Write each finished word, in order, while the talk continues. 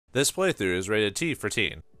This playthrough is rated T for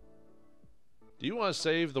teen. Do you want to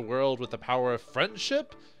save the world with the power of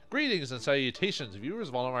friendship? Greetings and salutations,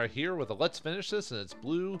 viewers. Vauldemare here with a Let's Finish This, and it's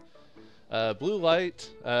Blue Light.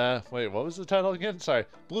 Wait, what was the title again? Sorry,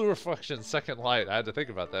 Blue Reflection Second Light. I had to think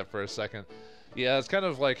about that for a second. Yeah, it's kind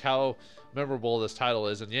of like how memorable this title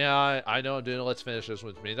is, and yeah, I know I'm doing a Let's Finish This,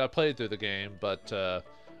 which means I played through the game, but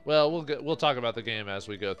well, we'll talk about the game as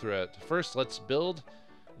we go through it. First, let's build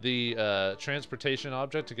the transportation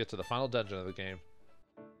object to get to the final dungeon of the game.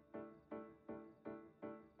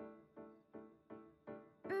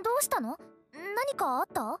 どうしたの？何かあっ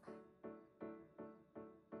た？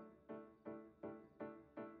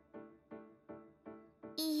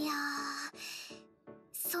いやー、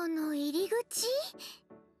その入り口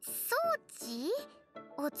装置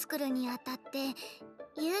を作るにあたって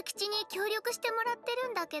結吉に協力してもらって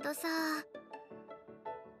るんだけどさ。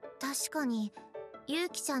確かにユウ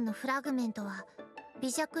キちゃんのフラグメントは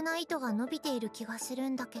微弱な糸が伸びている気がする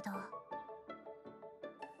んだけど、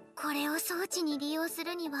これを装置に利用す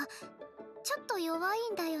るにはちょっと弱い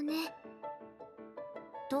んだよね。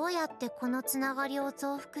どうやってこのつながりを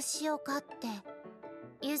増幅しようかって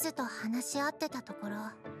ゆずと話し合ってたところ、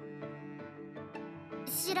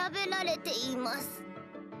調べられています。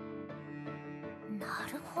な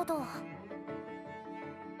るほど。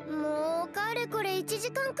もうかれこれ1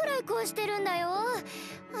時間くらいこうしてるんだよ。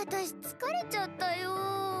私疲れちゃったよ。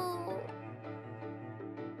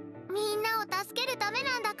みんなを助けるため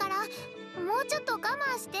なんだから、もうちょっと我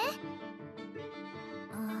慢して。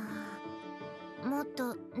もっ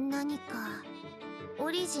と何かオ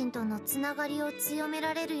リジンとのつながりを強め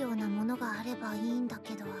られるようなものがあればいいんだ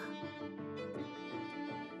けど。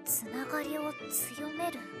つながりを強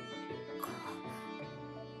めるか。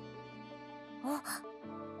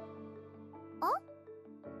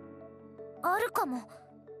あるかも。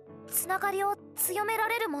つながりを強めら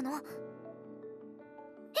れるもの。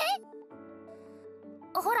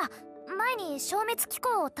ほら、前に消滅機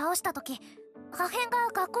構を倒した時破片が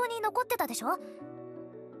学校に残ってたでしょ。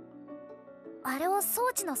あれを装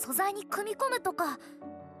置の素材に組み込むとか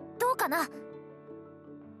どうかな。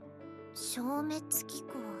消滅機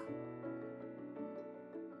構、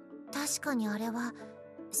確かにあれは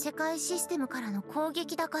世界システムからの攻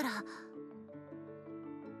撃だから、あ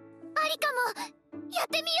りかも。やっ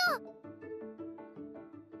てみよ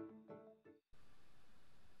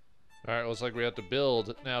う。Alright, looks like we have to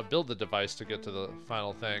build the device to get to the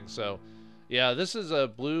final thing. So, yeah, this is a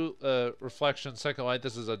Blue Reflection Second Light.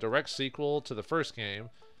 This is a direct sequel to the first game.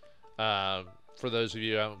 For those of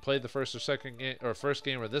you who haven't played the first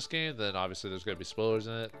game or this game, then obviously there's going to be spoilers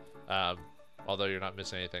in it. Although you're not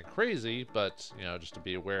missing anything crazy, but, you know, just to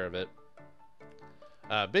be aware of it.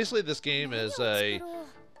 Basically, this game is a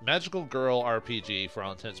magical girl RPG for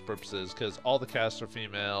all intents and purposes, because all the casts are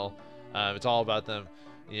female. It's all about them,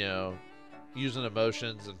 you know, using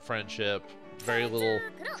emotions and friendship. Very little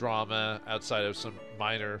drama outside of some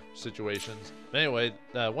minor situations. But anyway,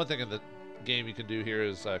 one thing in the game you can do here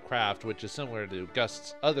is craft, which is similar to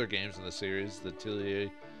Gust's other games in the series, the Atelier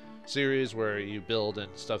series, where you build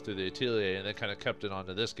and stuff through the Atelier, and they kind of kept it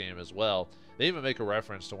onto this game as well. They even make a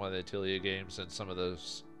reference to one of the Atelier games and some of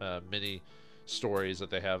those mini stories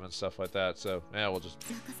that they have and stuff like that. So yeah, we'll just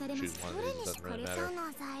choose one of these, doesn't really matter,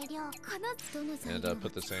 and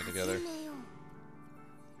put this thing together.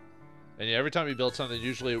 And yeah, every time you build something,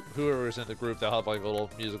 usually whoever's in the group, they'll have like a little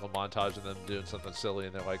musical montage of them doing something silly,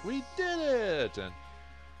 and they're like, "We did it!"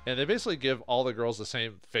 And they basically give all the girls the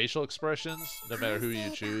same facial expressions, no matter who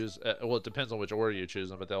you choose. Well, it depends on which order you choose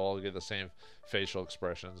them, but they'll all get the same facial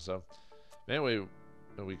expressions. So anyway,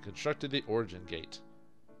 we constructed the origin gate.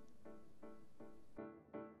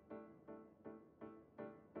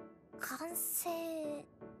 完成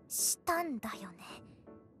したんだよね。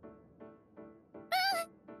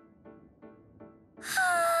は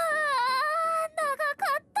あ、長か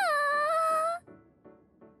っ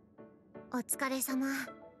た。お疲れ様。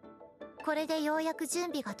これでようやく準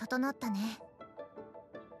備が整ったね。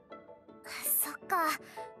そっか、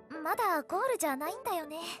まだゴールじゃないんだよ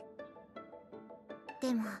ね。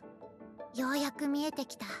でもようやく見えて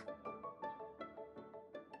きた。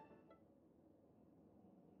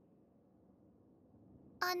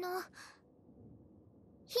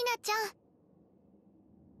ひなちゃん。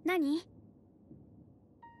何？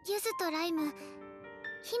ゆずとライム、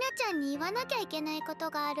ひなちゃんに言わなきゃいけないこと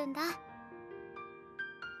があるんだ。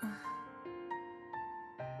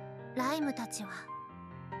ライムたちは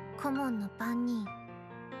顧問の番人。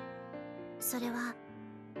それは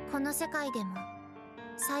この世界でも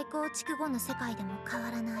再構築後の世界でも変わ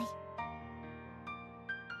らない。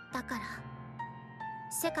だから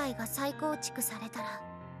世界が再構築されたら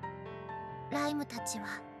ライムたちは。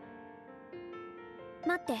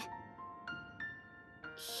待って、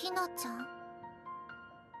ひなちゃん。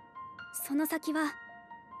その先は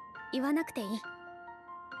言わなくていい。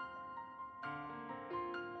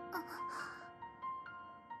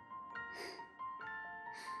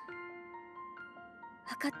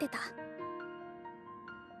分かってた。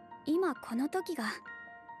今この時が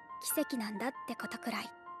奇跡なんだってことくらい。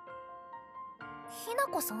ひな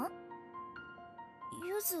こさん？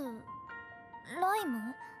ゆず、ライム？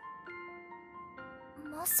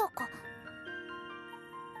まさか。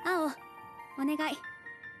青、お願い。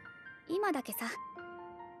今だけさ、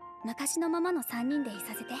昔のままの3人でい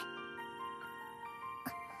させて。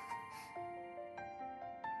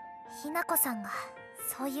ひなこさんが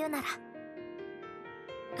そう言うなら。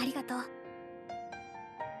ありがとう。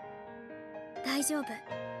大丈夫。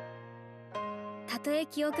たとえ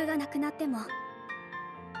記憶がなくなっても、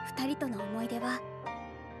2人との思い出は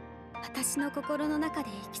私の心の中で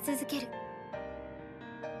生き続ける。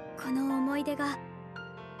この思い出が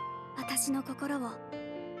私の心を温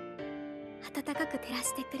かく照ら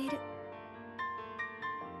してくれる。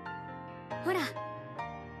ほら、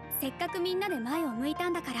せっかくみんなで前を向いた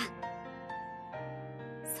んだから、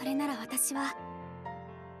それなら私は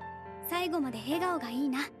最後まで笑顔がいい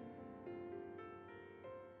な。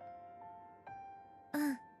う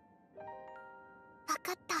ん、分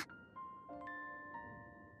かった。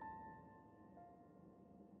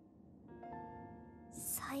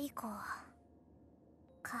最後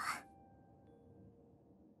か。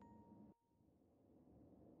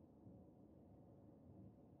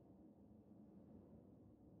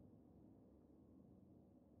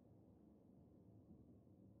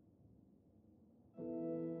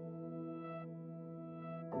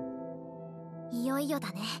いよいよ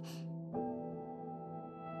だね。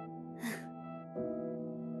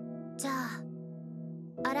じゃ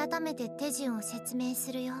あ改めて手順を説明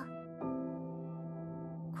するよ。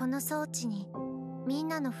この装置にみん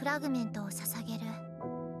なのフラグメントを捧げる。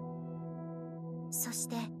そし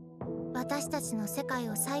て私たちの世界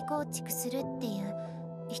を再構築するっていう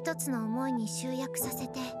一つの思いに集約させ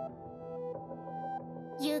て、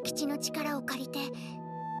勇吉の力を借りて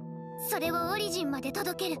それをオリジンまで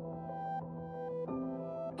届ける。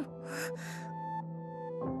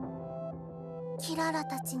キララ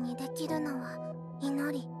たちにできるのは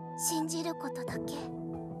祈り、信じることだけ。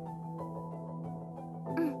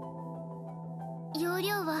うん。要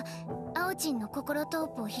領は青チンの心トー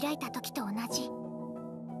プを開いた時と同じ。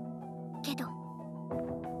けど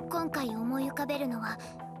今回思い浮かべるのは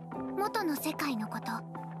元の世界のこと。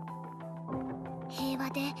平和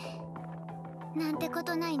でなんてこ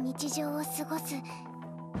とない日常を過ごす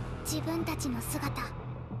自分たちの姿。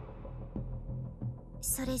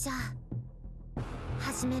それじゃあ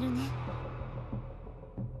始めるね。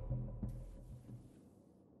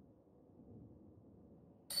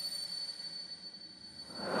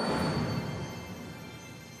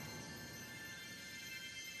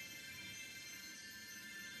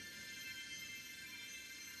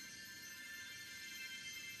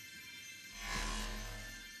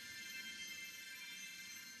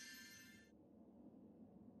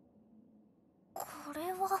こ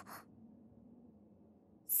れは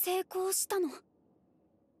成功したの？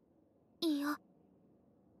いや、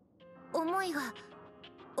思いが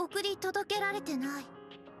送り届けられてない。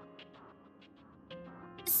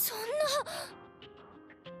そんな。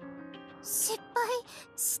失敗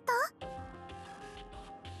した？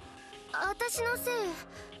私のせい？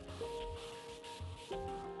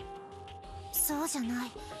そうじゃな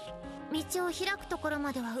い。道を開くところ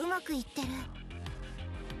まではうまくいってる。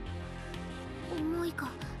思いが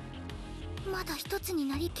まだ一つに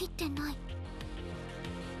なりきってない。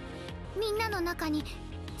みんなの中に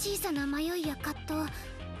小さな迷いや葛藤、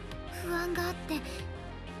不安があって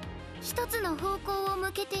一つの方向を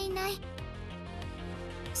向けていない。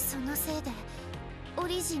そのせいでオ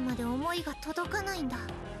リジンまで思いが届かないんだ。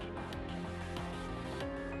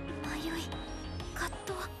迷い、葛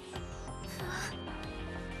藤、不安。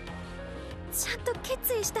ちゃんと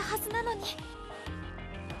決意したはずなのに。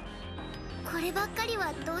こればっかり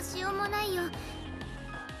はどうしようもないよ。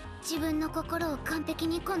自分の心を完璧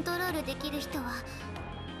にコントロールできる人は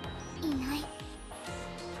いない。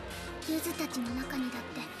ユズたちの中にだっ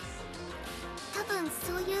て多分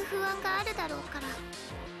そういう不安があるだろうから。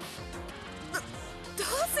どう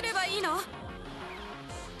すればいいの？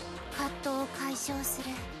葛藤を解消する。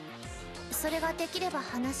それができれば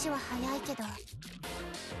話は早いけど、こ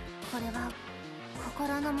れは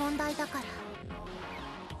心の問題だから。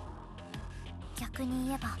逆に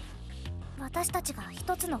言えば私たちが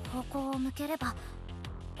一つの方向を向ければ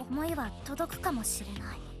思いは届くかもしれ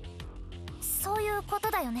ない。そういうこ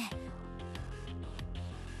とだよね。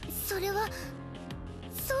それは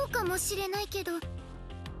そうかもしれないけど、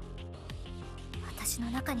私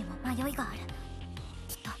の中にも迷いがある。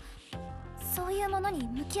きっとそういうものに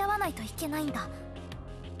向き合わないといけないんだ。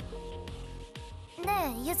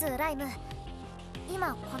ねえゆず、ライム、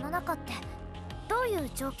今この中ってどういう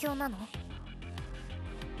状況なの？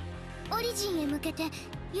オリジンへ向けて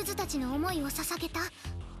ゆずたちの思いを捧げた。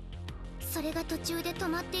それが途中で止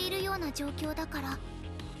まっているような状況だから。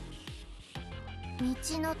道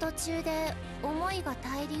の途中で思いが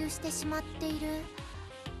滞留してしまっている、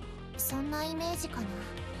そんなイメージかな。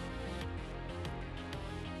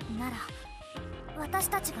なら私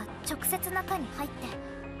たちが直接中に入って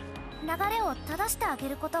流れを正してあげ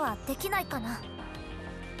ることはできないかな。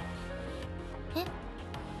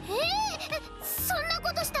そんな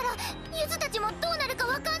ことしたらゆずたちもどうなるか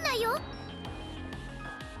わかんないよ。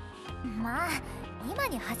まあ今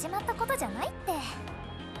に始まったことじゃないって。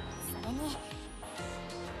それに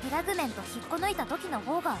フラグメント引っこ抜いた時の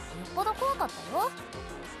方がよっぽど怖かったよ。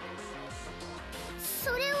そ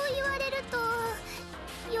れを言われると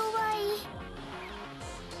弱い。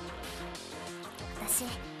私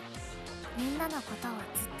みんなのことを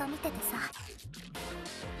ずっと見ててさ、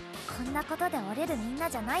こんなことで折れるみんな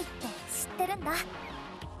じゃないって知ってるんだ。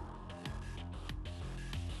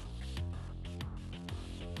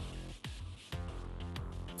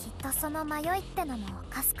きっとその迷いってのも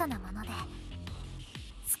かすかなもので、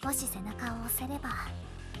少し背中を押せれば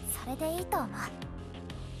それでいいと思う。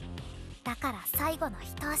だから最後の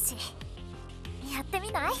一押しやって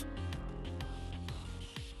みない？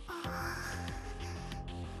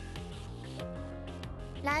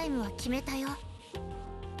ライムは決めたよ。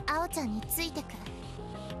アオちゃんについてく。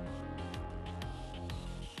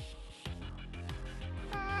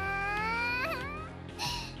マ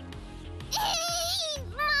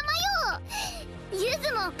マよ、ゆ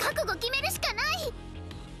ずも覚悟決めるしかない。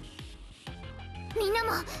みんな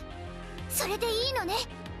もそれでいいのね。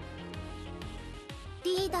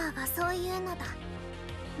リーダーがそういうのだ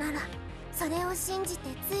なら、それを信じて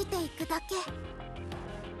ついていくだけ。は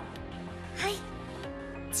い、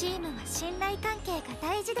チームは信頼関係が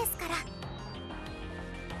大事ですから。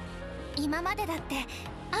今までだって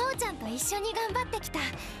アオちゃんと一緒に頑張ってきた。こ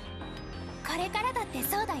れからだって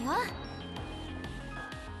そうだよ。みん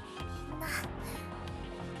なあ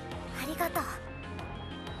りがとう。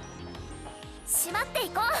しまってい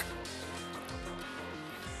こう。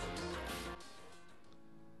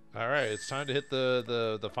All right, it's time to hit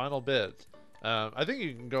the final bit. I think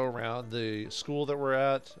you can go around the school that we're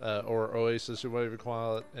at, or Oasis, or whatever you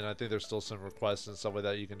call it, and I think there's still some requests and stuff like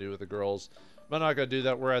that you can do with the girls. But I'm not going to do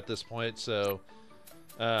that. We're at this point, so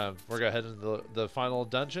we're going to head into the final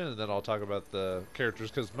dungeon, and then I'll talk about the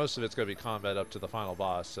characters, because most of it's going to be combat up to the final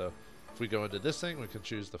boss. So if we go into this thing, we can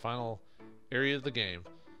choose the final area of the game,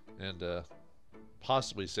 and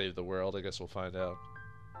possibly save the world. I guess we'll find out.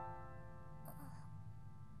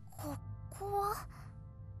 ここは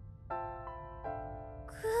空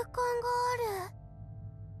間がある。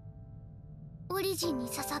オリジンに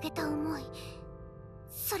捧げた思い、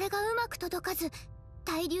それがうまく届かず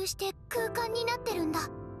滞留して空間になってるんだ。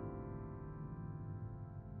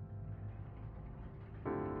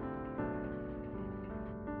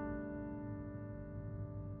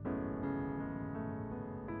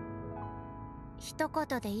一言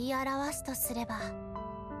で言い表すとすれば、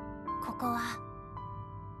ここは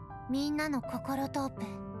みんなの心トープ。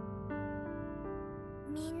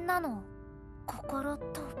みんなの心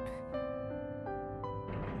トープ。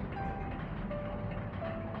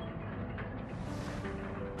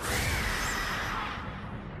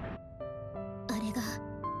あれが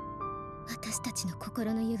私たちの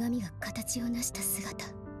心の歪みが形を成した姿。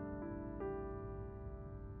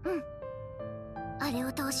うん、あれ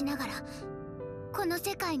を通しながらこの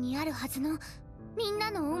世界にあるはずのみんな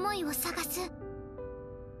の思いを探す。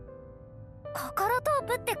心トー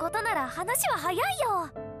プってことなら話は早いよ。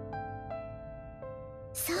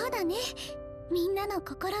そうだね、みんなの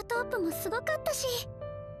心トープもすごかったし。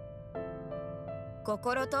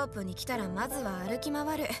心トープに来たらまずは歩き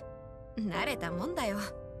回る。慣れたもんだよ。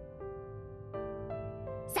さ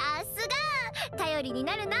すが頼りに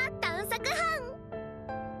なるな、探索班。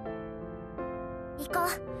行こ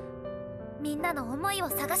う、みんなの思いを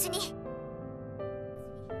探しに。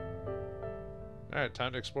Alright,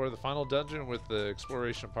 time to explore the final dungeon with the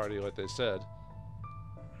exploration party, like they said.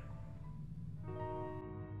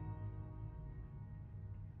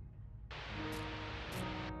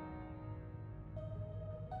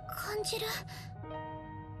 感じる。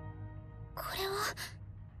これは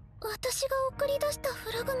私が送り出した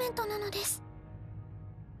フラグメントなのです。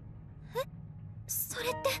それ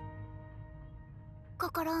って。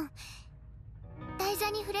心、台座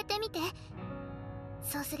に触れてみて。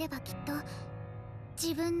そうすればきっと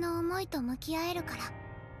自分の思いと向き合えるから。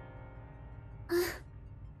うん。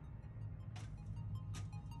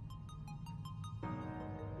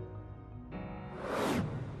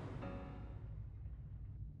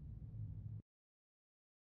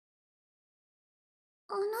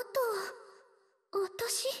あなたは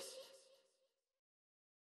私？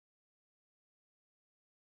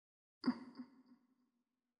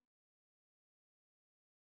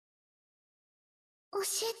教え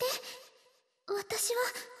て。私は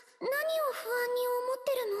何を不安に思っ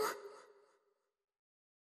てる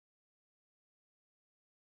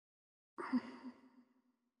の？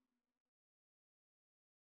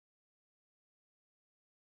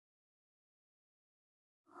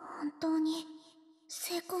本当に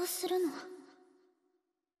成功するの？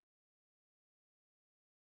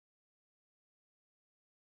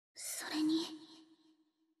それに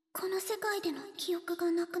この世界での記憶が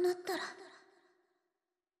なくなったら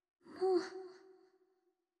もう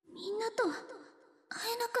みんなと会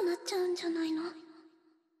えなくなっちゃうんじゃないの？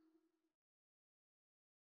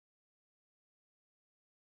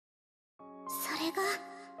それが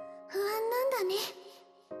不安なんだね。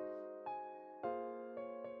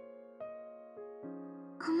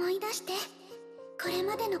思い出して、これ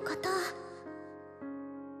までのことを。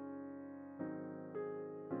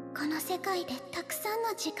この世界でたくさんの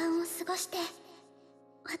時間を過ごして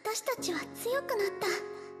私たちは強くなった。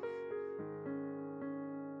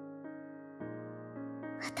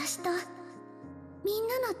私とみん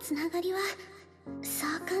なのつながりはそ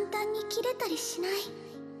う簡単に切れたりしない。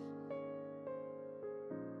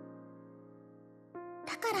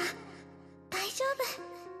だから大丈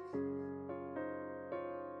夫。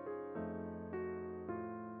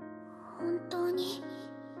本当に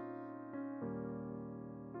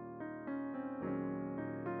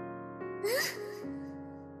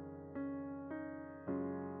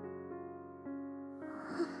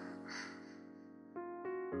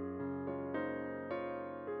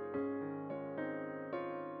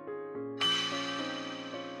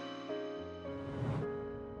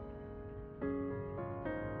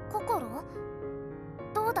心？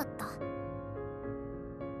どうだった？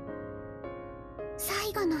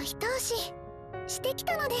最後の一押ししてき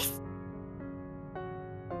たのです。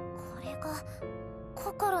これが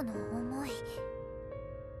心の思い。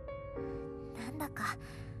なんだか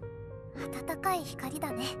温かい光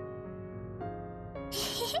だね。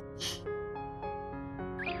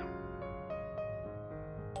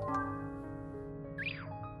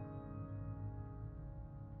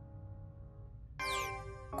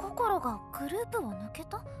心がグループを抜け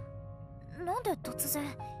た？なんで突然？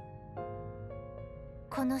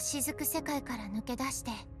この雫世界から抜け出し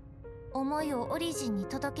て思いをオリジンに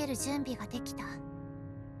届ける準備ができた。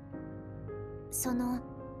その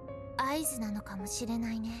合図なのかもしれ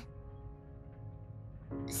ないね。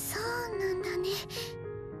そうなんだね。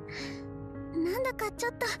なんだかちょ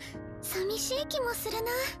っと寂しい気もするな。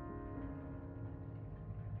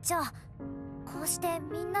じゃあこうして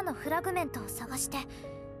みんなのフラグメントを探して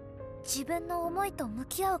自分の思いと向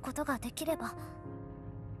き合うことができれば。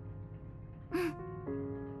うん、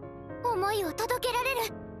思いを届けられ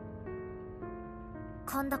る。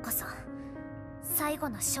今度こそ最後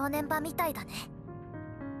の正念場みたいだね。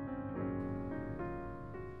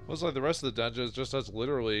Looks like the rest of the dungeon is just us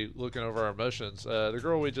literally looking over our emotions. The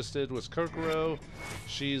girl we just did was Kokoro.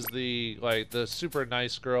 She's the super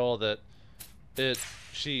nice girl that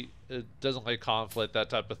she doesn't like conflict, that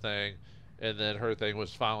type of thing. And then her thing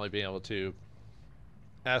was finally being able to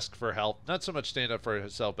ask for help. Not so much stand up for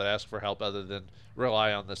herself, but ask for help other than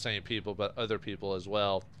rely on the same people, but other people as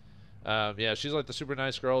well. Yeah, she's like the super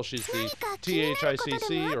nice girl. She's the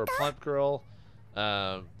THICC or plump girl.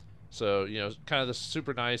 So, you know, kind of the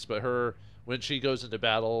super nice, but when she goes into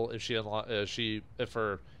battle, if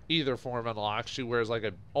her either form unlocks, she wears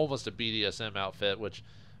like almost a BDSM outfit, which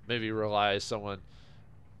maybe relies someone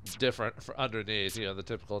different underneath, you know, the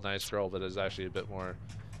typical nice girl, but is actually a bit more,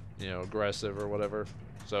 you know, aggressive or whatever.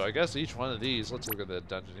 So I guess each one of these, let's look at the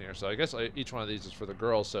dungeon here. So I guess each one of these is for the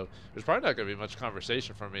girls, so there's probably not going to be much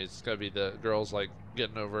conversation for me. It's going to be the girls, like,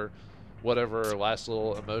 getting over whatever last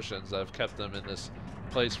little emotions that have kept them in this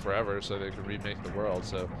place forever so they can remake the world.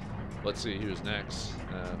 So let's see who's next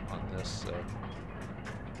on this. So.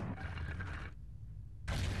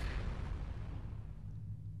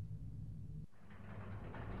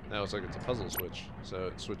 Now it's like it's a puzzle switch, so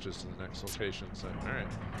it switches to the next location. So, alright.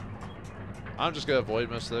 I'm just going to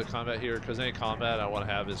avoid most of the combat here, because any combat I want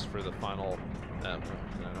to have is for the final...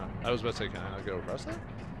 I was about to say, can I not go across that?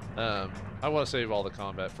 I want to save all the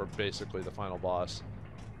combat for basically the final boss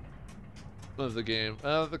of the game.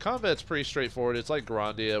 The combat's pretty straightforward. It's like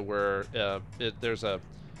Grandia, where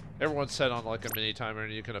everyone's set on like a mini timer,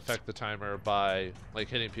 and you can affect the timer by like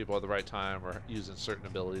hitting people at the right time or using certain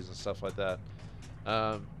abilities and stuff like that.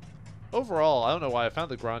 Overall, I don't know why I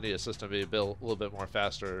found the Grandia system to be a little bit more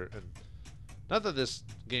faster, and not that this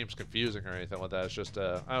game's confusing or anything like that. It's just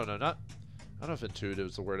I don't know, I don't know if intuitive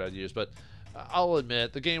is the word I'd use, but I'll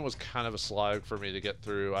admit the game was kind of a slog for me to get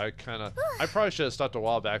through. I probably should have stopped a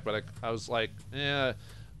while back, but I was like, yeah,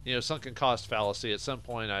 you know, sunken cost fallacy. At some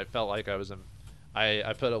point, I felt like I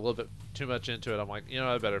put a little bit too much into it. I'm like, you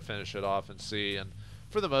know, I better finish it off and see. And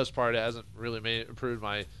for the most part, it hasn't really improved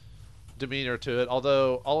my demeanor to it.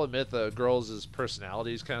 Although I'll admit the girls'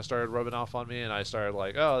 personalities kind of started rubbing off on me, and I started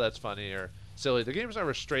like, oh, that's funny or silly. The game's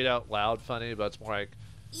never straight out loud funny, but it's more like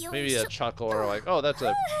maybe a chuckle or like, oh, that's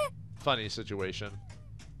a funny situation.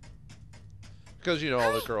 Because, you know,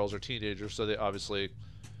 all the girls are teenagers, so they obviously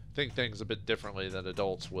think things a bit differently than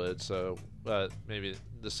adults would. So maybe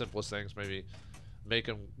the simplest things maybe make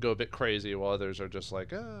them go a bit crazy, while others are just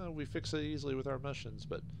like, oh, we fix it easily with our emotions.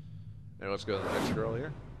 But anyway, let's go to the next girl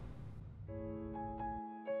here.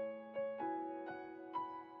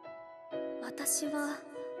 私は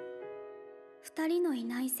二人のい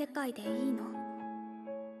ない世界でいいの。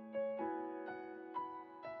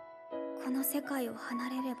この世界を離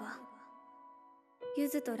れればユ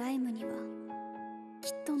ズとライムには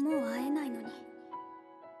きっともう会えないのに。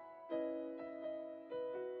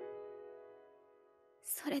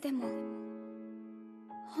それでも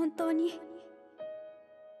本当に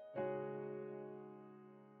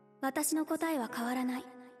私の答えは変わらない。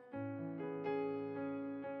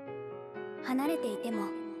離れていても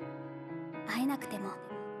会えなくても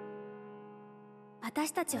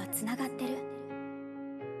私たちはつながってる。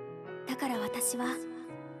だから私は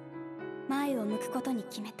前を向くことに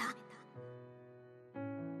決めた。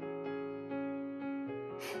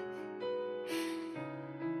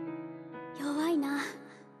弱いな、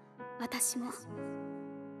私も。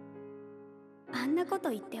あんなこと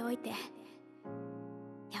言っておいて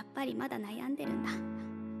やっぱりまだ悩んでるんだ。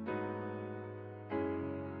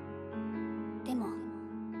でもも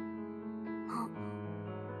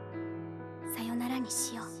うさよならに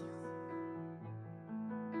しよう。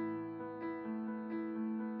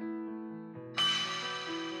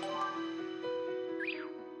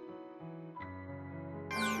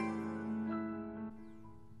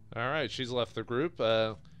Alright, she's left the group.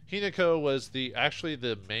 Hinako was actually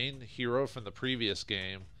the main hero from the previous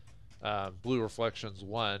game, Blue Reflections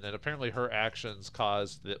 1, and apparently her actions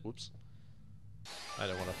caused the... Oops. I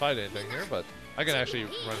didn't want to fight anything here, but I can actually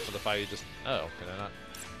run for the fight. You just... Oh, can I not?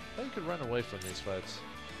 I thought you could run away from these fights.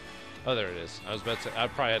 Oh, there it is. I was about to say, I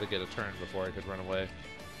probably had to get a turn before I could run away.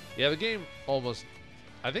 Yeah, the game almost...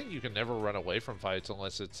 I think you can never run away from fights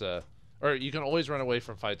unless it's... Or you can always run away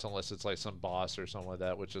from fights unless it's like some boss or something like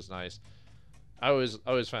that, which is nice. I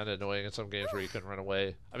always found it annoying in some games where you couldn't run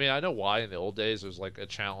away. I mean, I know why in the old days. It was like a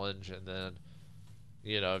challenge, and then,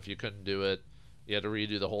 you know, if you couldn't do it, you had to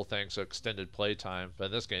redo the whole thing, so extended play time. But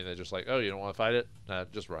in this game, they're just like, oh, you don't want to fight it? Nah,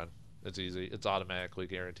 just run. It's easy. It's automatically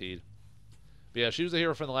guaranteed. But yeah, she was the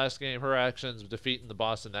hero from the last game. Her actions defeating the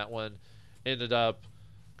boss in that one ended up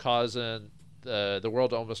causing the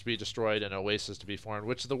world to almost be destroyed and Oasis to be formed,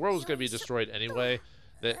 which the world was going to be destroyed anyway.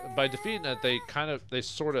 By defeating it, they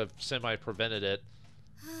sort of semi-prevented it,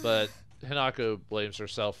 but Hinako blames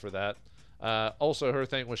herself for that. Also, her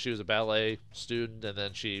thing was she was a ballet student, and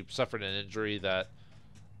then she suffered an injury that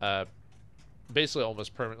basically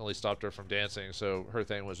almost permanently stopped her from dancing, so her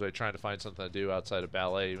thing was like trying to find something to do outside of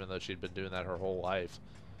ballet, even though she'd been doing that her whole life.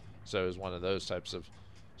 So it was one of those types of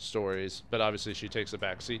stories. But obviously she takes a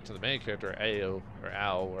back seat to the main character, Ao,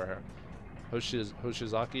 or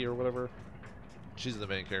Hoshizaki or whatever. She's the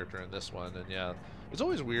main character in this one, and yeah, it's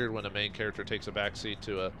always weird when a main character takes a back seat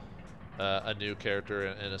to a new character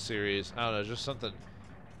in a series. I don't know, just something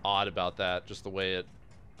odd about that, just the way it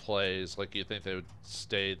plays. Like, you'd think they would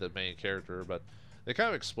stay the main character, but they kind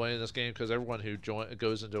of explain in this game because everyone who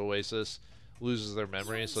goes into Oasis loses their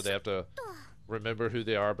memory, so they have to remember who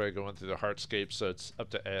they are by going through the heartscapes. So it's up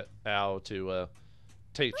to Ao to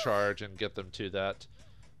take charge and get them to that,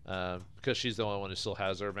 because she's the only one who still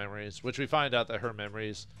has her memories, which we find out that her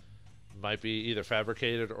memories might be either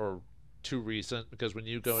fabricated or too recent, because when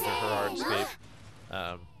you go into her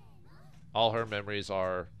hardscape, all her memories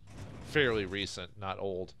are fairly recent, not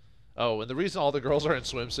old. Oh, and the reason all the girls are in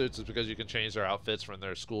swimsuits is because you can change their outfits from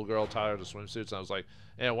their schoolgirl attire to swimsuits. And I was like,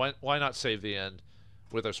 yeah, why not save the end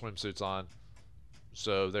with their swimsuits on?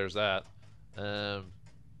 So there's that.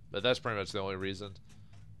 But that's pretty much the only reason.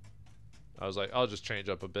 I was like, I'll just change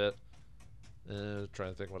up a bit.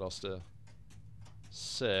 Trying to think what else to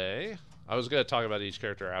say. I was gonna talk about each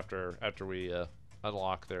character after we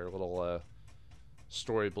unlock their little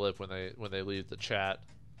story blip when they leave the chat.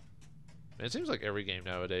 And it seems like every game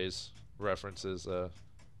nowadays references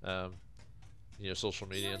you know, social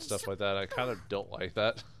media and stuff like that. I kind of don't like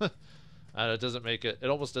that. And it doesn't make it. It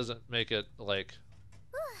almost doesn't make it like,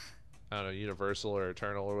 I don't know, universal or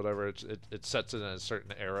eternal or whatever. It sets it in a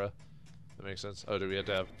certain era. That makes sense. Oh, do we have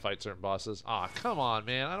to fight certain bosses? Ah, come on,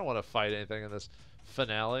 man. I don't want to fight anything in this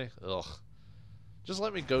finale. Ugh. Just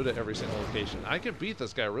let me go to every single location. I can beat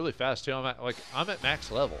this guy really fast too. I'm at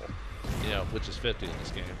max level, you know, which is 50 in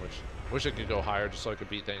this game. Which wish I could go higher just so I could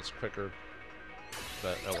beat things quicker.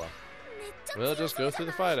 But oh well. We'll just go through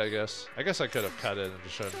the fight, I guess. I guess I could have cut it and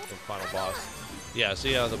just shown the final boss. Yeah,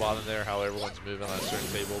 see how at the bottom there how everyone's moving on a certain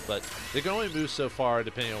table, but they can only move so far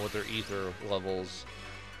depending on what their ether levels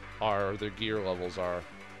are, or their gear levels are.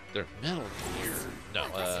 Their metal gear. No,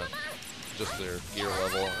 just their gear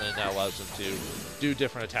level, and that allows them to do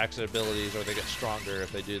different attacks and abilities, or they get stronger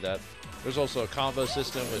if they do that. There's also a combo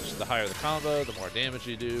system, which the higher the combo, the more damage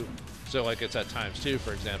you do. So like it's at ×2,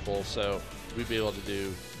 for example, so we'd be able to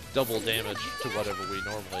do double damage to whatever we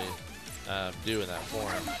normally do in that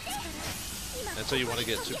form. And so you want to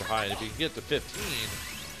get super high, and if you can get to 15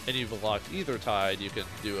 and you've unlocked Ether Tide, you can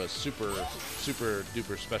do a super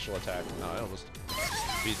duper special attack. No, I almost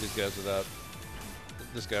beat these guys without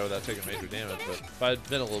taking major damage, but if I'd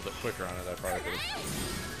been a little bit quicker on it, I probably could have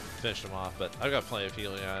finished them off. But I've got plenty of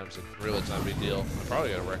healing items, and really it's not a big deal. I'm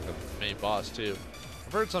probably gonna wreck the main boss too.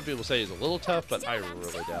 I've heard some people say he's a little tough, but I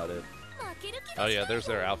really doubt it. Oh yeah, there's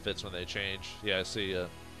their outfits when they change. Yeah, I see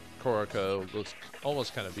Koroko looks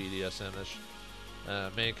almost kind of BDSM-ish.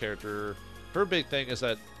 Main character, her big thing is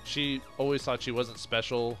that she always thought she wasn't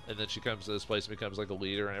special, and then she comes to this place and becomes like a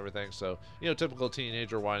leader and everything. So, you know, typical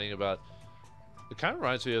teenager whining about. It kind of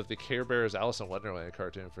reminds me of the Care Bears Alice in Wonderland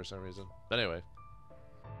cartoon for some reason. But anyway.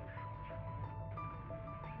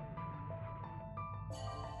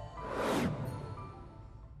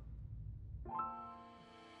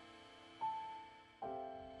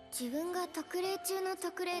自分が特例中の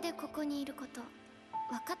特例でここにいること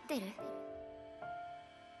分かってる？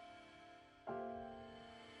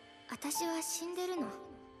私は死んでるの。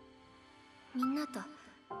みんなと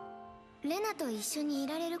レナと一緒にい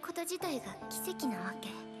られること自体が奇跡なわけ。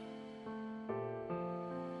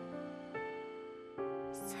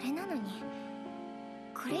それなのに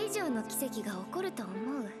これ以上の奇跡が起こると思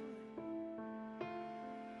う？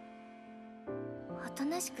おと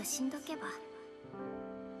なしく死んどけば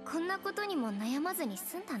こんなことにも悩まずに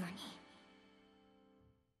済んだのに。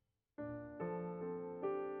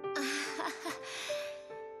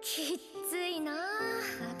きついなあ、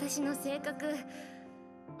私の性格。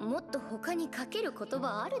もっと他に書ける言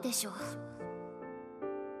葉あるでしょ。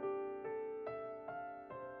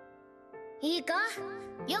いいか、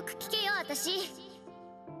よく聞けよ。私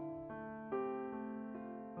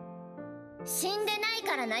死んでない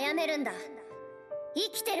から悩めるんだ。生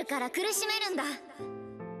きてるから苦しめるんだ。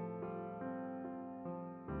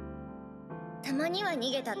たまには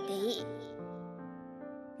逃げたっていい。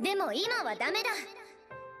でも今はダメだ。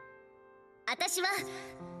私は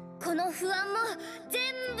この不安も全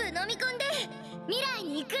部飲み込んで未来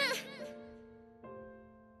に行く。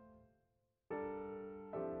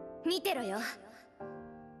見てろよ。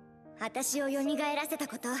私を蘇らせた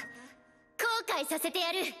こと後悔させて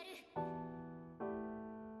やる。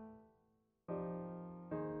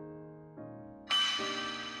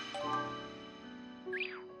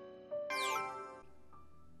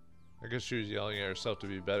I guess she was yelling at herself to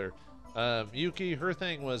be better. Yuki, her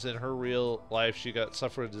thing was in her real life, she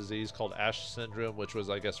suffered a disease called Ash Syndrome, which was,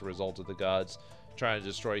 I guess, a result of the gods trying to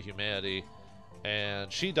destroy humanity.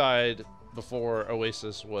 And she died before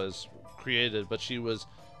Oasis was created, but she was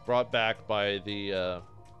brought back by the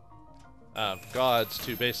gods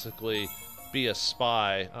to basically be a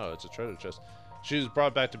spy. Oh, it's a treasure chest. She was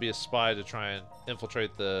brought back to be a spy to try and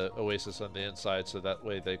infiltrate the Oasis on the inside, so that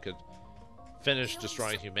way they could finish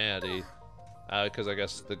destroying humanity. Because I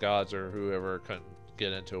guess the gods or whoever couldn't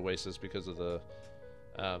get into Oasis because of the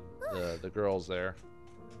girls there.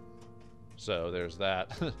 So there's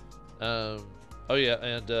that. Oh yeah,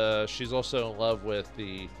 and she's also in love with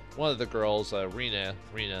one of the girls, Rena,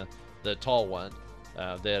 the tall one.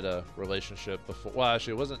 They had a relationship before. Well,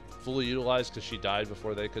 actually, it wasn't fully utilized because she died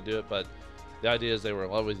before they could do it. But the idea is they were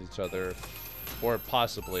in love with each other, or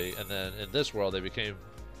possibly, and then in this world they became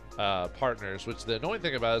partners, which the annoying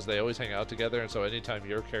thing about it is they always hang out together, and so anytime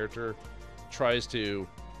your character tries to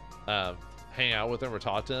hang out with them or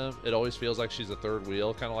talk to them, it always feels like she's a third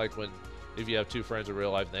wheel, kind of like when if you have two friends in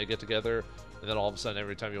real life and they get together, and then all of a sudden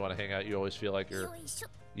every time you want to hang out, you always feel like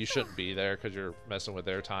you shouldn't be there because you're messing with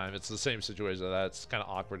their time. It's the same situation as that. It's kind of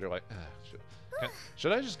awkward. You're like,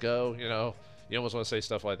 should I just go? You know, you almost want to say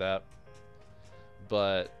stuff like that.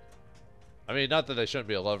 But I mean, not that they shouldn't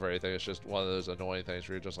be in love or anything. It's just one of those annoying things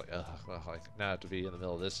where you're just like, ugh, well, like now I have to be in the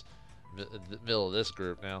middle of this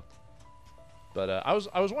group now. But I was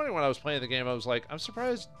wondering when I was playing the game, I was like, I'm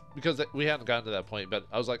surprised because we hadn't gotten to that point. But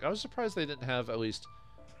I was surprised they didn't have at least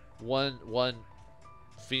one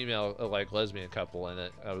female like lesbian couple in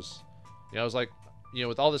it. I was like, you know,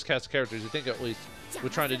 with all this cast of characters, you think at least we're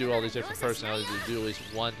trying to do all these different personalities, to do at least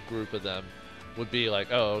one group of them would be like,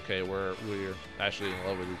 oh, okay, we're actually in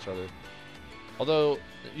love with each other. Although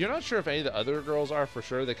you're not sure if any of the other girls are for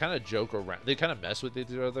sure. They kind of joke around, they kind of mess with each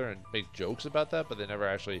other and make jokes about that, but they never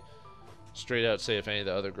actually straight out say if any of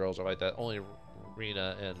the other girls are like that. Only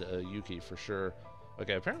Rena and Yuki for sure.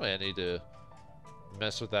 Okay, apparently I need to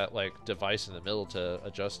mess with that like device in the middle to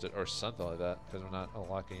adjust it or something like that, because I'm not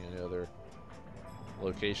unlocking any other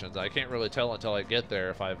locations. I can't really tell until I get there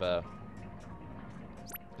if I've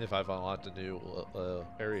unlocked a new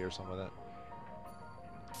area or something like that.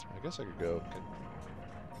 I guess I could go,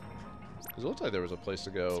 because it looked like there was a place to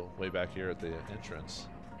go way back here at the entrance.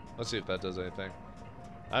 Let's see if that does anything.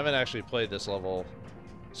 I haven't actually played this level.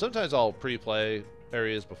 Sometimes I'll pre-play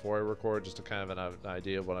areas before I record just to kind of an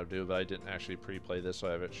idea of what I'm doing, but I didn't actually pre-play this, so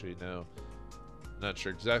I actually know. Not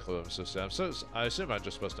sure exactly what I'm supposed to do. So I assume I'm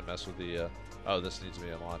just supposed to mess with the. Oh, this needs to be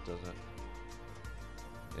unlocked, doesn't it?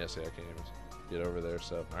 Yeah, see, I can't even get over there.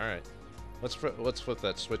 So, all right, let's flip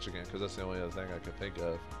that switch again, because that's the only other thing I can think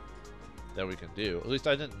of that we can do. At least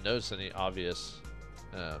I didn't notice any obvious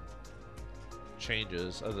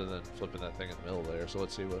changes other than flipping that thing in the middle there. So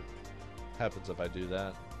let's see what happens if I do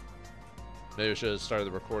that. Maybe I should have started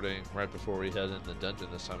the recording right before we head in the dungeon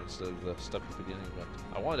this time instead of the stuff at the beginning, but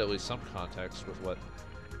I wanted at least some context with what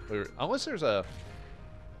we were, unless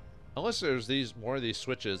there's these more of these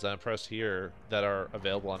switches that I pressed here that are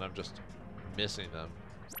available and I'm just missing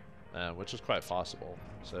them, which is quite possible.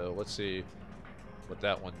 So let's see what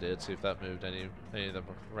that one did, see if that moved any of them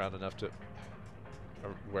around enough to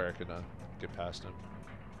where I could get past them.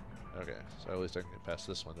 Okay, so at least I can get past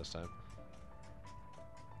this one this time.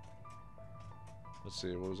 Let's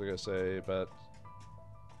see, what was I going to say about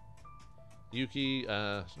Yuki?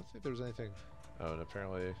 I don't think there was anything. Oh, and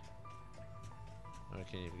apparently I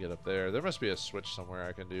can't even get up there. There must be a switch somewhere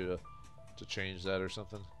I can do to change that or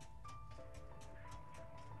something.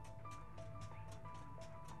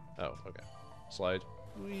 Oh, okay. Slide.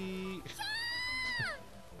 Whee!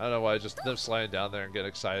 I don't know why, just them sliding down there and getting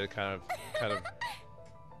excited kind of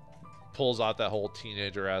pulls out that whole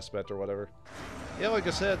teenager aspect or whatever. Yeah, like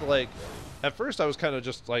I said, like at first I was kind of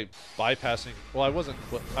just like bypassing. Well, I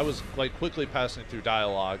was like quickly passing through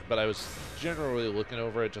dialogue, but I was generally looking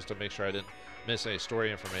over it just to make sure I didn't miss any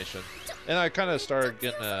story information. And I kind of started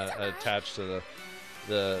getting attached to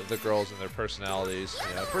the girls and their personalities.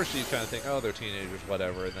 You know, at first you kind of think, oh, they're teenagers,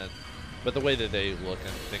 whatever, and then, but the way that they look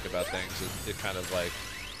and think about things, it kind of like,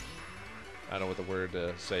 I don't know what the word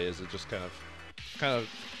to say is. It just kind of,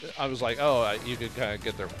 I was like, oh, you could kind of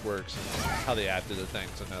get their quirks and how they acted to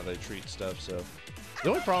things and how they treat stuff. So the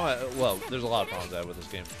only problem, well, there's a lot of problems I have with this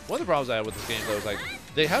game. One of the problems I have with this game, though, is like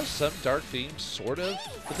they have some dark themes, sort of,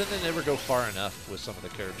 but then they never go far enough with some of the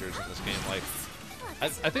characters in this game. Like, I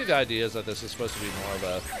think the idea is that this is supposed to be more of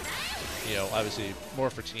a, you know, obviously more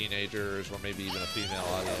for teenagers or maybe even a female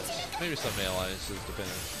audience, maybe some male audiences,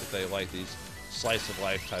 depending if they like these slice of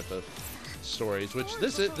life type of stories. Which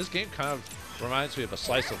this game kind of reminds me of a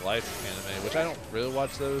slice of life anime, which I don't really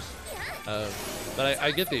watch those, but I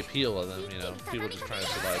get the appeal of them. You know, people just trying to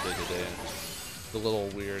survive day to day and the little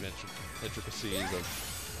weird intricacies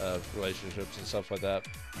of relationships and stuff like that.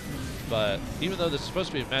 But even though this is supposed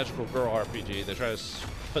to be a magical girl RPG, they try to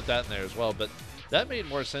put that in there as well. But that made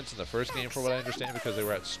more sense in the first game, for what I understand, because they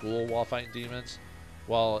were at school while fighting demons.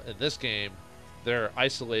 While in this game, they're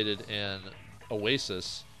isolated in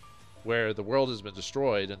Oasis, where the world has been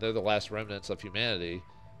destroyed and they're the last remnants of humanity.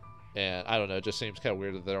 And I don't know, it just seems kind of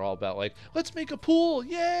weird that they're all about like, let's make a pool,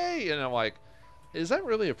 yay! And I'm like, is that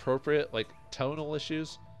really appropriate? Like, tonal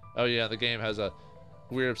issues? Oh yeah, the game has a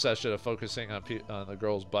weird obsession of focusing on the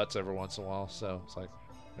girls' butts every once in a while, so it's like,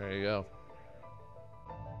 there you go.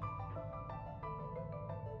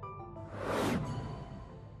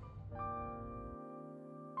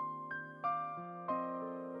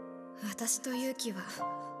 Yuki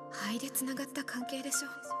肺でつながった関係でしょ。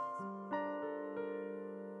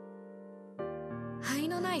肺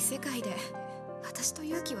のない世界で私と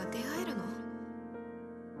勇気は出会えるの？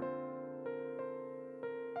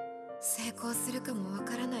成功するかもわ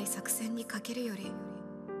からない作戦にかけるより、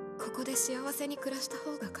ここで幸せに暮らした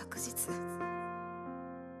方が確実。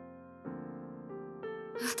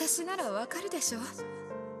私ならわかるでしょ。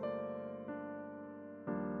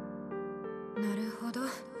なるほど。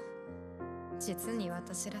実に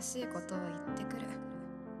私らしいことを言ってくる。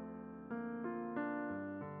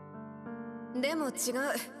でも違う。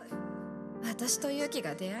私とユキ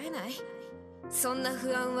が出会えない。そんな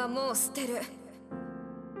不安はもう捨てる。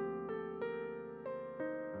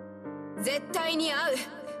絶対に会う。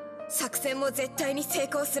作戦も絶対に成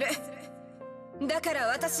功する。だから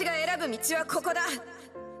私が選ぶ道はここだ。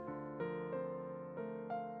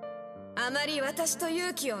あまり私と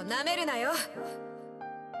勇気をなめるなよ。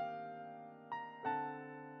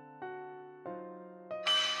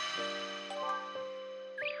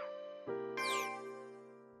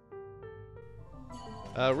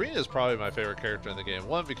Rena is probably my favorite character in the game.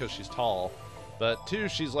 One, because she's tall, but two,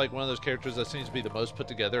 she's like one of those characters that seems to be the most put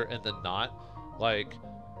together and then not. Like,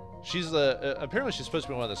 she's apparently she's supposed to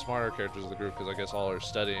be one of the smarter characters of the group because I guess all are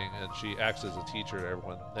studying and she acts as a teacher to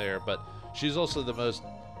everyone there, but she's also the most,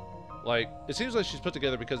 like, it seems like she's put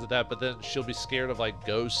together because of that, but then she'll be scared of like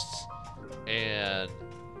ghosts and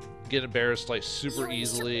get embarrassed like super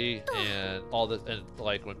easily and all that, and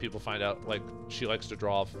like when people find out like she likes to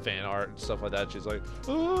draw fan art and stuff like that, she's like,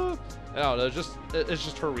 ah! I don't know, it's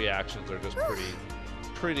just her reactions are just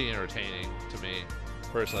pretty entertaining to me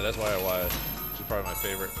personally. That's why she's probably my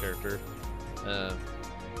favorite character.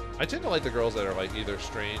 I tend to like the girls that are like either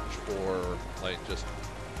strange or like just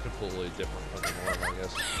completely different from the norm, I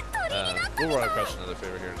guess. We'll run across another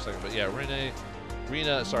favorite here in a second, but yeah,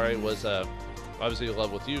 Rena, sorry, was obviously in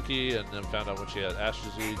love with Yuki, and then found out when she had Ash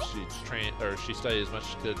disease, she studied as much as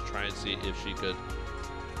she could to try and see if she could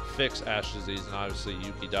fix Ash disease, and obviously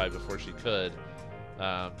Yuki died before she could,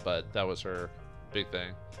 but that was her big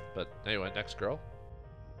thing. But anyway, next girl.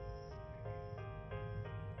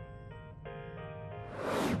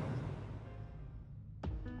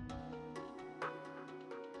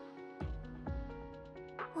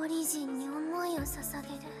 Origin に思いを捧げ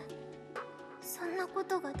る。そんなこ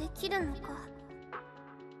とができるのか。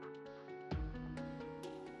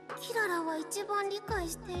キララは一番理解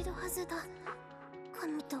しているはずだ。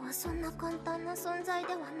神とはそんな簡単な存在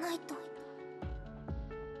ではないと。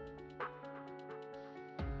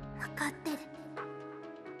分かってる。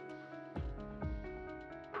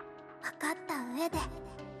分かった上で、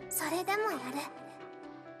それでもやる。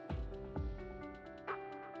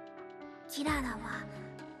キララは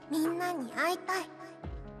みんなに会いたい。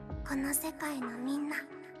この世界のみんな、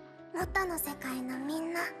元の世界のみ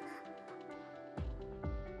んな。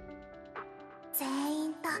全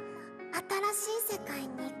員と新しい世界に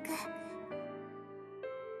行く。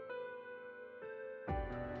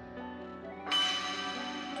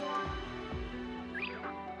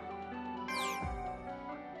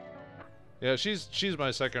Yeah, she's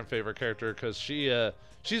my second favorite character because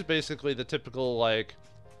she's basically the typical like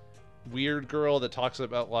weird girl that talks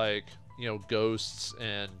about like, you know, ghosts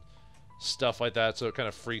and stuff like that, so it kind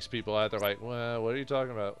of freaks people out. They're like, well, what are you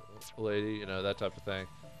talking about, lady? You know, that type of thing.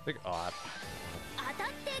 I think, I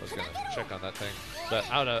was gonna check on that thing, but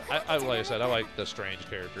I don't know. I like I said, I like the strange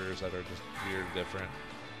characters that are just weird and different.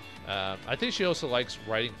 I think she also likes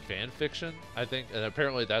writing fan fiction, I think, and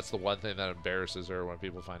apparently that's the one thing that embarrasses her when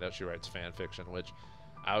people find out she writes fan fiction, which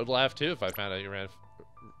I would laugh too if I found out you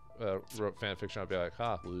wrote fan fiction. I'd be like,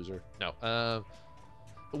 ha, loser. No.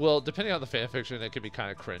 Well, depending on the fan fiction, it can be kind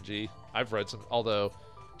of cringy. I've read some, although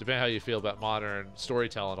depending on how you feel about modern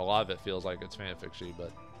storytelling, a lot of it feels like it's fan fiction,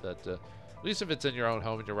 but at least if it's in your own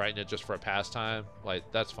home and you're writing it just for a pastime, like,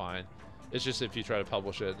 that's fine. It's just if you try to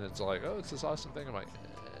publish it and it's like, oh, it's this awesome thing, I'm like,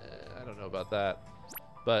 I don't know about that.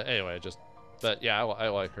 But anyway, but yeah, I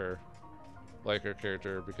like her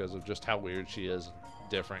character because of just how weird she is,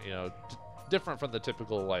 different, you know, different from the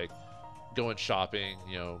typical like going shopping,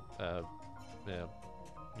 you know,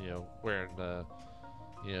 wearing,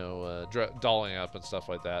 dolling up and stuff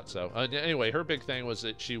like that. So anyway, her big thing was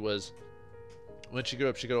that she was, when she grew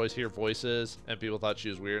up, she could always hear voices, and people thought she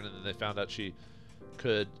was weird, and then they found out she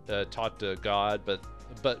could talk to God, but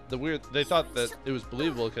they thought that it was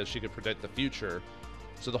believable because she could predict the future.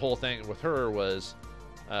 So the whole thing with her was,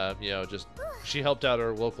 just she helped out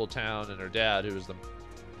her local town, and her dad, who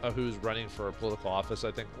was running for a political office,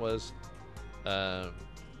 I think was,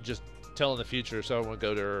 just telling the future, so everyone would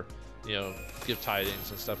go to her, you know, give tidings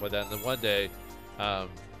and stuff like that. And then one day,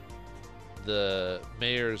 the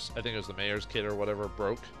mayor's, I think it was the mayor's kid or whatever,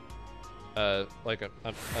 broke like a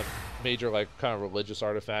major like kind of religious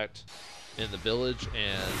artifact in the village,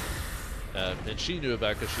 and she knew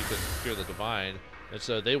about it because she could hear the divine, And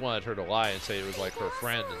so they wanted her to lie and say it was like her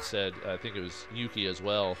friend instead. I think it was Yuki as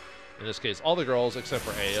well. In this case, all the girls except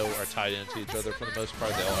for Ao are tied into each other for the most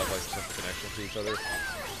part. They all have like some connection to each other.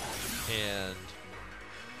 And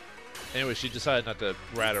anyway, she decided not to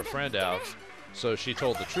rat her friend out, so she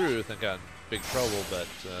told the truth and got in big trouble, but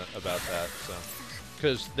about that. So,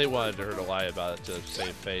 because they wanted her to lie about it to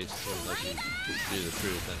save face, even though she knew the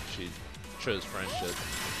truth, and she chose friendship.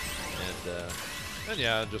 And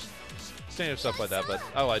yeah, just standard stuff like that. But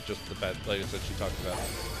I like just the fact, like I said, she talked about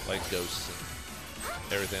like ghosts and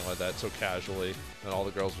everything like that so casually, and all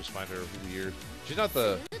the girls just find her weird. She's not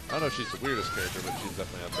the, I don't know if she's the weirdest character, but she's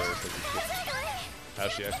definitely up there because it's just how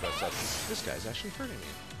she acts about stuff. This guy's actually hurting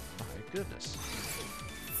me. My goodness.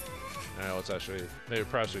 Alright, let's actually, maybe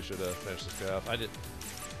perhaps we should finish this guy off. I did.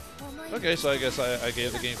 Okay, so I guess I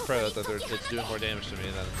gave the game credit that it's doing more damage to me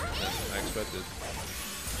than I expected.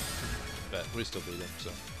 But we still beat him,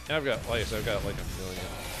 so. And I've got, like I said, I've got like a million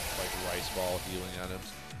like rice ball healing on him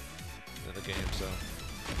in the game, so.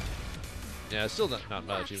 Yeah, it's still not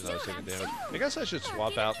much, even though I was taking damage. I guess I should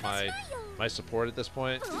swap out my support at this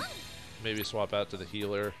point. Maybe swap out to the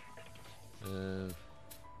healer.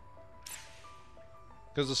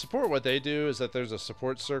 Because the support, what they do is that there's a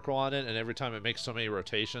support circle on it, and every time it makes so many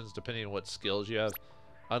rotations, depending on what skills you have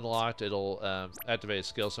unlocked, it'll activate a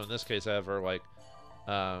skill. So in this case, I have her like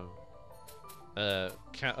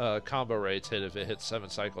combo rates hit if it hits 7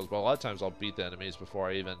 cycles. But a lot of times I'll beat the enemies before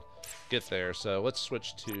I even get there. So let's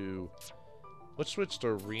switch to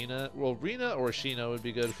Rena. Well, Rena or Shino would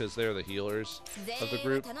be good because they're the healers of the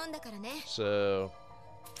group. So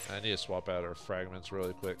I need to swap out her fragments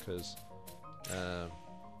really quick because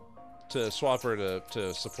to swap her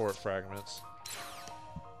to support fragments.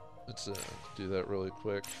 Let's do that really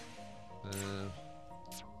quick.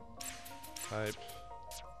 Type.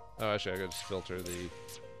 Oh, actually, I could just filter the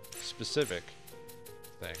specific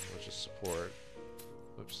thing, which is support.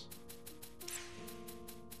 Oops.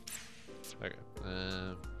 Okay.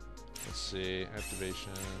 Let's see.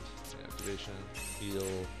 Activation. Activation. Heal.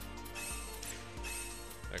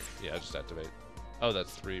 Okay. Yeah, just activate. Oh,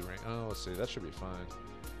 that's 3 ring. Oh, let's see. That should be fine.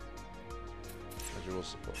 We'll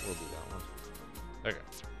support. We'll do that one. Okay.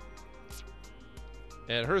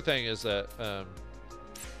 And her thing is that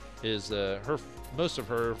most of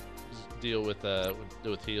her deal with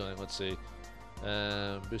healing. Let's see.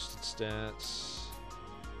 Boosted stats.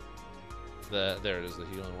 There it is, the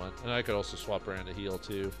healing one. And I could also swap her into heal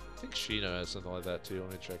too. I think Shino has something like that too.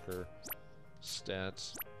 Let me check her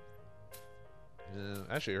stats.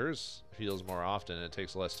 Actually, hers heals more often and it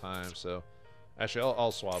takes less time. So, actually,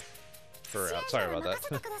 I'll swap her out. Sorry about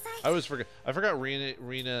that. I forgot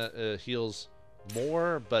Rena heals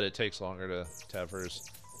more, but it takes longer to have hers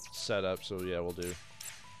set up. So yeah, we'll do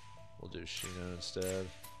Shino instead.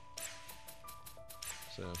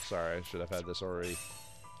 So sorry, I should have had this already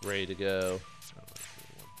ready to go. I don't know if we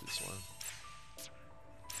want this one.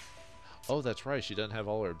 Oh, that's right. She doesn't have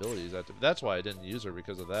all her abilities active. That's why I didn't use her,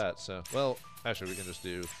 because of that. So, well, actually, we can just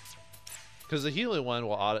do, because the healing one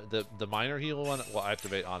will the minor healing one will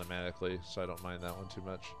activate automatically. So I don't mind that one too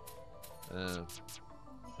much.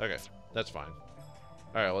 Okay, that's fine.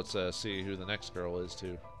 All right, let's see who the next girl is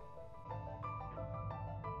too.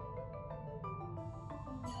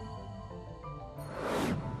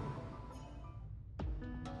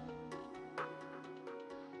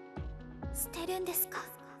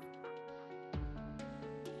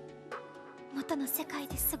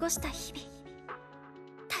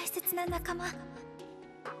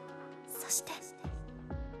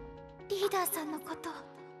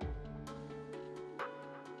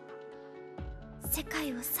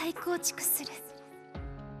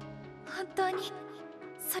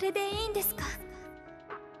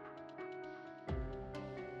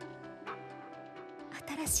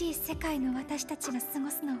新しい世界の私たちが過ご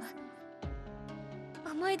すのは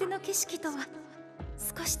思い出の景色とは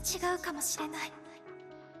少し違うかもしれない。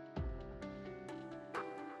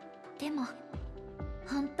でも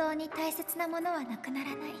本当に大切なものはなくな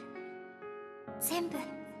らない。全部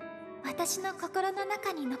私の心の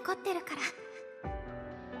中に残ってるから。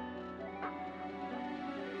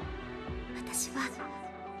私は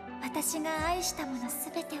私が愛したもの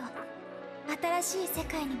すべてを新しい世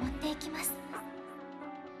界に持っていきます。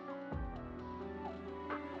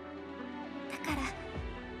だから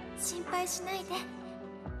心配しないで。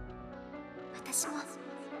私も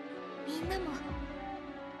みんなも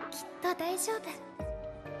きっと大丈夫。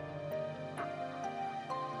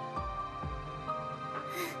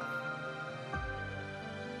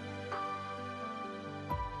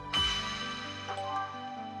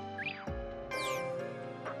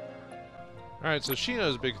Alright, so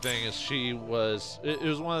Shino's big thing is she was... It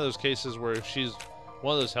was one of those cases where she's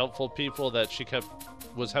one of those helpful people that she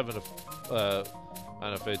was having to... I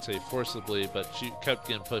don't know if I'd say forcibly, but she kept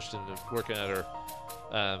getting pushed into working at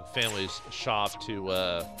her family's shop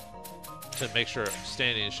to make sure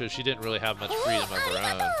standing, so she didn't really have much freedom of her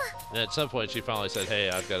own. And at some point she finally said, hey,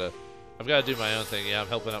 I've got to do my own thing. Yeah, I'm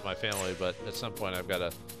helping out my family, but at some point I've got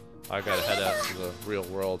to head out into the real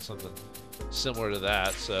world, something similar to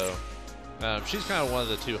that. So she's kind of one of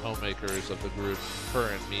the two homemakers of the group. Her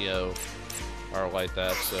and Mio are like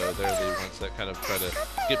that, so they're the ones that kind of try to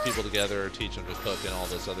get people together or teach them to cook and all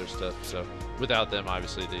this other stuff. So without them,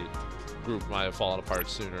 obviously the group might have fallen apart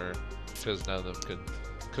sooner because none of them could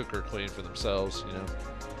cook or clean for themselves, you know,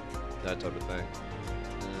 that type of thing.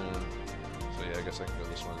 So yeah, I guess I can go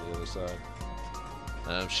this one to the other side.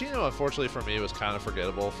 Shino, unfortunately for me, was kind of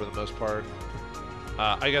forgettable for the most part.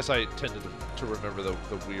 I guess I tended to remember the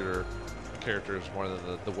weirder characters more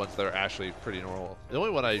than the ones that are actually pretty normal. The only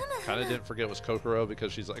one I kind of didn't forget was Kokoro,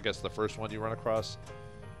 because she's, I guess, the first one you run across.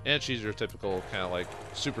 And she's your typical kind of like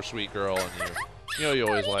super sweet girl, and you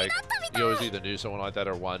always either knew someone like that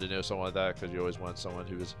or wanted to know someone like that, because you always want someone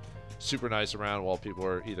who was super nice around while people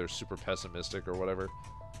are either super pessimistic or whatever.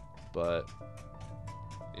 But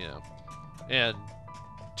you know, and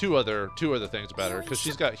two other things about her, because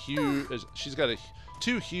she's got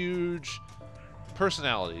two huge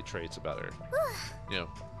personality traits about her. You know,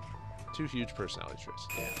 two huge personality traits.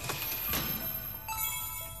 Yeah.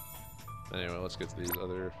 Anyway, let's get to these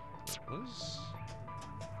other ones.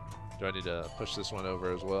 Do I need to push this one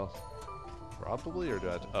over as well? Probably, or do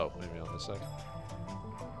I have to, oh, maybe on this side.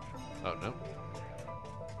 Oh, no.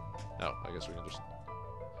 Oh, I guess we can just...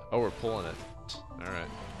 Oh, we're pulling it. Alright.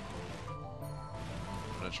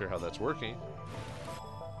 I'm not sure how that's working.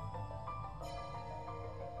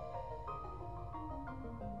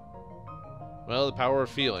 Well, the power of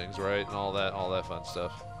feelings, right? And all that fun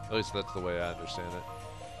stuff. At least that's the way I understand it.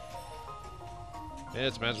 And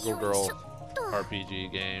it's a magical girl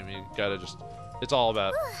RPG game. You gotta just... It's all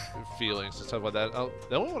about feelings and stuff like that. Oh,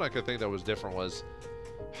 the only one I could think that was different was...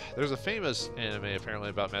 There's a famous anime, apparently,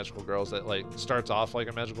 about magical girls that, like, starts off like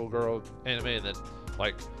a magical girl anime, and then,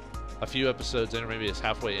 like, a few episodes in, or maybe it's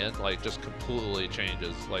halfway in, like, just completely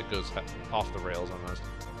changes. Like, goes off the rails almost.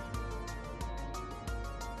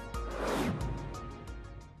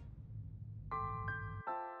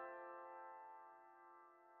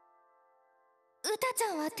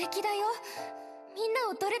 Uta-chan は敵だよ。みんな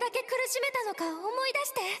をどれだけ苦しめたのか思い出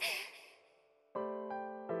して。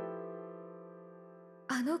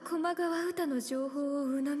あの駒川歌の情報を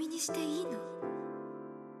鵜呑みにしていいの？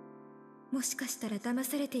もしかしたら騙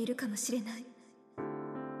されているかもしれない。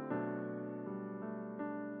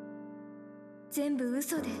全部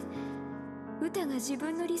嘘で、歌が自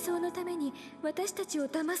分の理想のために私たちを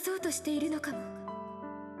騙そうとしているのかも。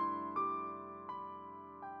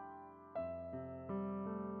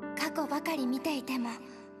過去ばかり見ていても、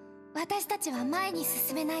私たちは前に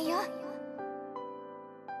進めないよ。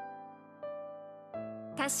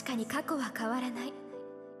確かに過去は変わらない。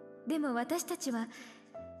でも私たちは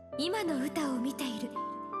今の歌を見ている。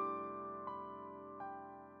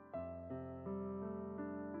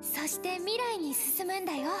そして未来に進むん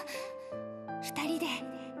だよ。二人で、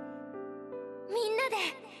みんなで。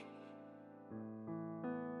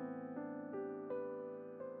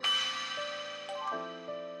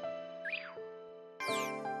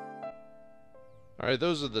Alright,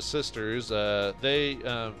 those are the sisters. They,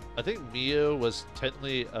 I think Mio was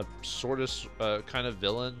technically a sort of, kind of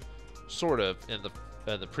villain, sort of, in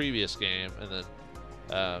the previous game, and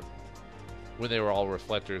then, when they were all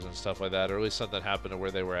reflectors and stuff like that, or at least something happened to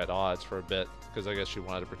where they were at odds for a bit, because I guess she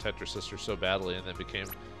wanted to protect her sister so badly, and then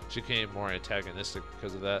she became more antagonistic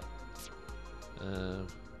because of that. So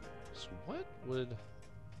what would...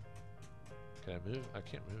 Can I move? I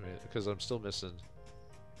can't move it, because I'm still missing...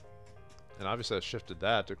 And obviously I shifted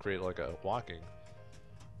that to create like a walking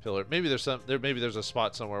pillar. Maybe there's a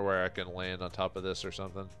spot somewhere where I can land on top of this or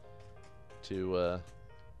something to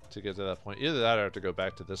get to that point. Either that or I have to go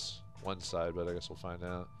back to this one side, but I guess we'll find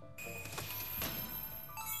out.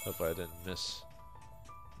 Hopefully I didn't miss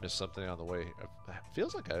something on the way. It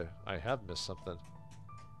feels like I have missed something.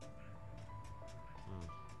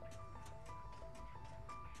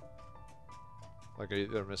 Like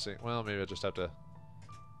they're missing. Well, maybe I just have to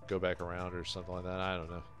go back around or something like that. I don't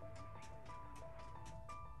know.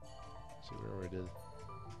 See, we already did.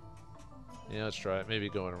 Yeah, let's try it. Maybe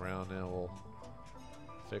going around now we'll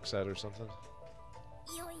fix that or something.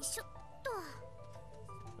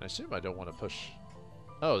 I assume I don't want to push.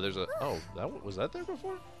 Oh, there's a. Oh, was that there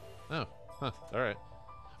before? Oh, huh. All right.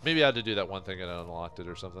 Maybe I had to do that one thing and I unlocked it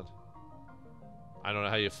or something. I don't know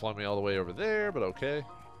how you flung me all the way over there, but okay.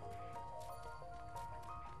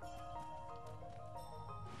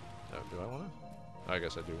 No, do I want to? I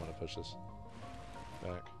guess I do want to push this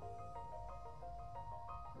back.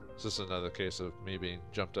 Is this another case of me being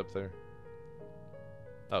jumped up there?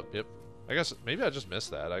 Oh, yep. I guess maybe I just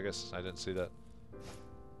missed that. I guess I didn't see that.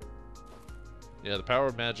 Yeah, the power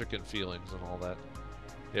of magic and feelings and all that.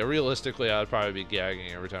 Yeah, realistically, I'd probably be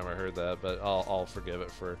gagging every time I heard that, but I'll forgive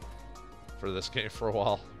it for this game for a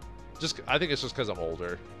while. I think it's just because I'm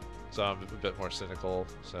older, so I'm a bit more cynical.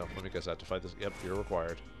 So let me guess, I have to fight this. Yep, you're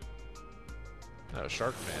required.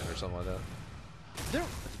 Shark Man or something like that.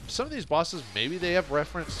 Some of these bosses, maybe they have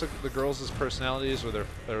reference to the girls' personalities or their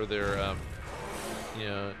you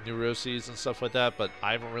know, neuroses and stuff like that, but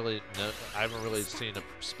I haven't really seen a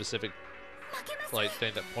specific like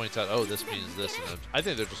thing that points out, oh, this means this. And I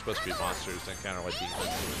think they're just supposed to be monsters and kind of like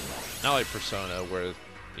demons. Not like Persona, where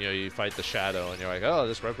you know you fight the shadow and you're like, oh,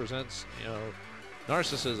 this represents, you know,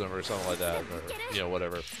 narcissism or something like that, or you know,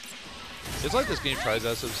 whatever. It's like this game tries to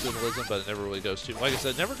have some symbolism, but it never really goes too. Like I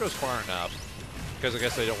said, it never goes far enough because I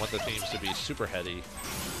guess they don't want the themes to be super heady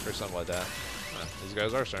or something like that. These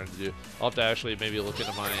guys are starting to do. I'll have to actually maybe look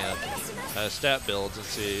into my stat builds and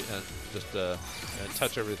see, and just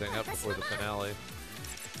touch everything up before the finale.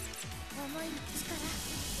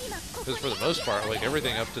 Because for the most part, like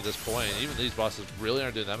everything up to this point, even these bosses really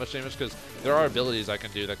aren't doing that much damage because there are abilities I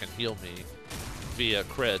can do that can heal me via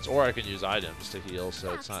crits, or I can use items to heal,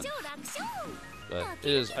 so it's not. But it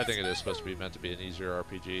is. I think it is supposed to be meant to be an easier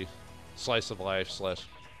RPG, slice of life slash,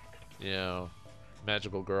 you know,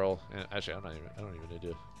 magical girl. And actually, I don't even need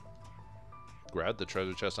to grab the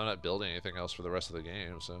treasure chest. I'm not building anything else for the rest of the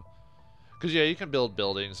game, so. Because yeah, you can build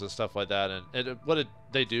buildings and stuff like that, and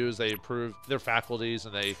they do is they improve their faculties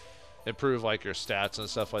and they improve like your stats and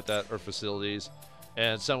stuff like that, or facilities.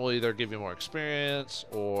 And some will either give you more experience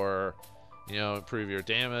or, you know, improve your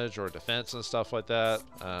damage or defense and stuff like that.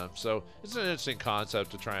 So it's an interesting concept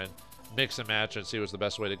to try and mix and match and see what's the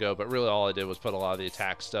best way to go. But really, all I did was put a lot of the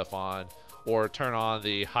attack stuff on, or turn on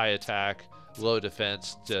the high attack, low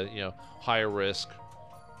defense to, you know, higher risk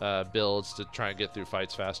builds to try and get through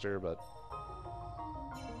fights faster. But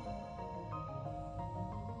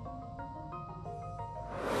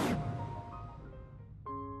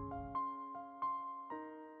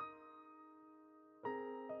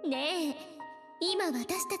ねえ、今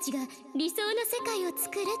私たちが理想の世界を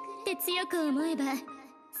作るって強く思えば、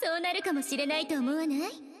そうなるかもしれないと思わない？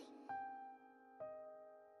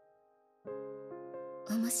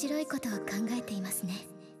面白いことを考えていますね。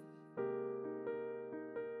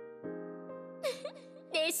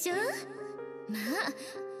でしょ？ま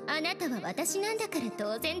あ、あなたは私なんだから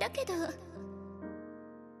当然だけど。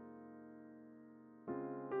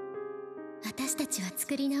私たちは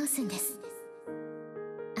作り直すんです。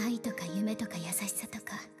愛とか夢とか優しさと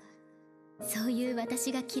か、そういう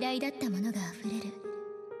私が嫌いだったものが溢れる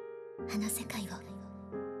あの世界を。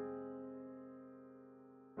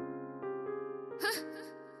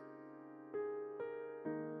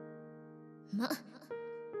ま、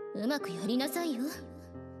うまくやりなさいよ。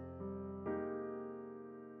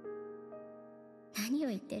何を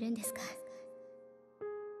言ってるんですか。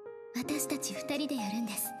私たち二人でやるん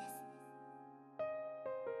です。